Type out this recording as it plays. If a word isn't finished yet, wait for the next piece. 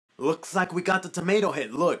Looks like we got the tomato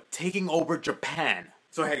head look taking over Japan.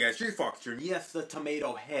 So hey guys, Fox here, and yes, the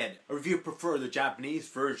tomato head. Or if you prefer the Japanese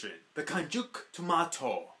version, the Kanjuk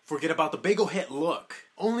tomato. Forget about the bagel head look.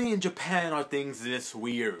 Only in Japan are things this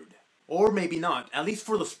weird. Or maybe not, at least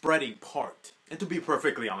for the spreading part. And to be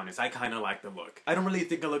perfectly honest, I kinda like the look. I don't really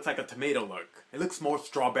think it looks like a tomato look. It looks more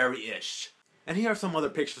strawberry-ish. And here are some other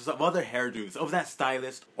pictures of other hairdos of that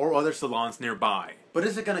stylist or other salons nearby. But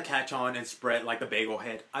is it gonna catch on and spread like the bagel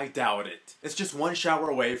head? I doubt it. It's just one shower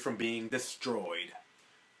away from being destroyed.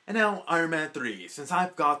 And now, Ironman 3, since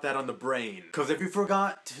I've got that on the brain. Cause if you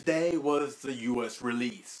forgot, today was the US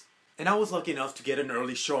release. And I was lucky enough to get an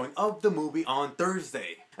early showing of the movie on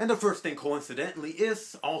Thursday. And the first thing coincidentally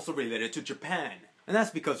is also related to Japan. And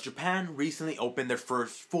that's because Japan recently opened their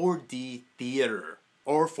first 4D theater.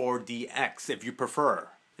 Or 4DX if you prefer.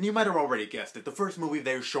 And you might have already guessed it, the first movie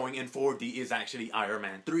they're showing in 4D is actually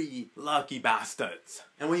Ironman 3, Lucky Bastards.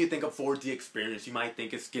 And when you think of 4D experience, you might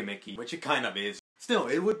think it's gimmicky, which it kind of is. Still,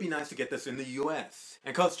 it would be nice to get this in the US.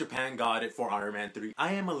 And cause Japan got it for Ironman 3,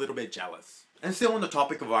 I am a little bit jealous. And still on the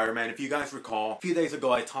topic of Iron Man, if you guys recall, a few days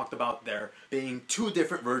ago I talked about there being two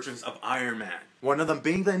different versions of Iron Man. One of them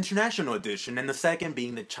being the international edition and the second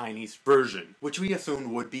being the Chinese version, which we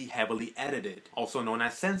assumed would be heavily edited, also known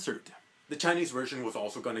as censored. The Chinese version was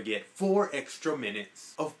also going to get 4 extra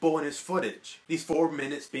minutes of bonus footage. These 4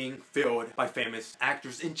 minutes being filled by famous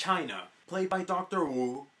actors in China, played by Dr.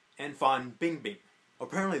 Wu and Fan Bingbing.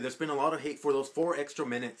 Apparently, there's been a lot of hate for those 4 extra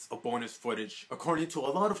minutes of bonus footage, according to a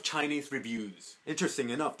lot of Chinese reviews. Interesting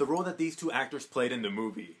enough, the role that these two actors played in the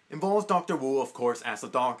movie involves Dr. Wu, of course, as a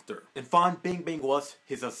doctor, and Fan Bingbing was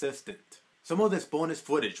his assistant. Some of this bonus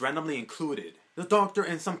footage randomly included the doctor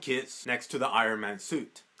and some kids next to the Iron Man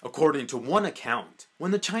suit. According to one account, when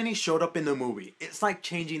the Chinese showed up in the movie, it's like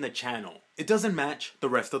changing the channel. It doesn't match the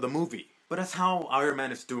rest of the movie. But that's how Iron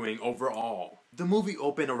Man is doing overall. The movie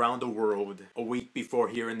opened around the world a week before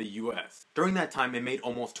here in the US. During that time, it made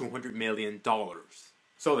almost $200 million.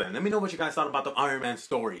 So then, let me know what you guys thought about the Iron Man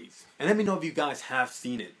stories. And let me know if you guys have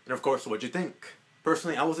seen it. And of course, what you think.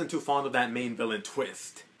 Personally, I wasn't too fond of that main villain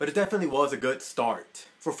twist. But it definitely was a good start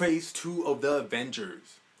for phase 2 of the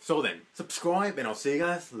Avengers. So then, subscribe and I'll see you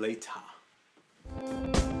guys later.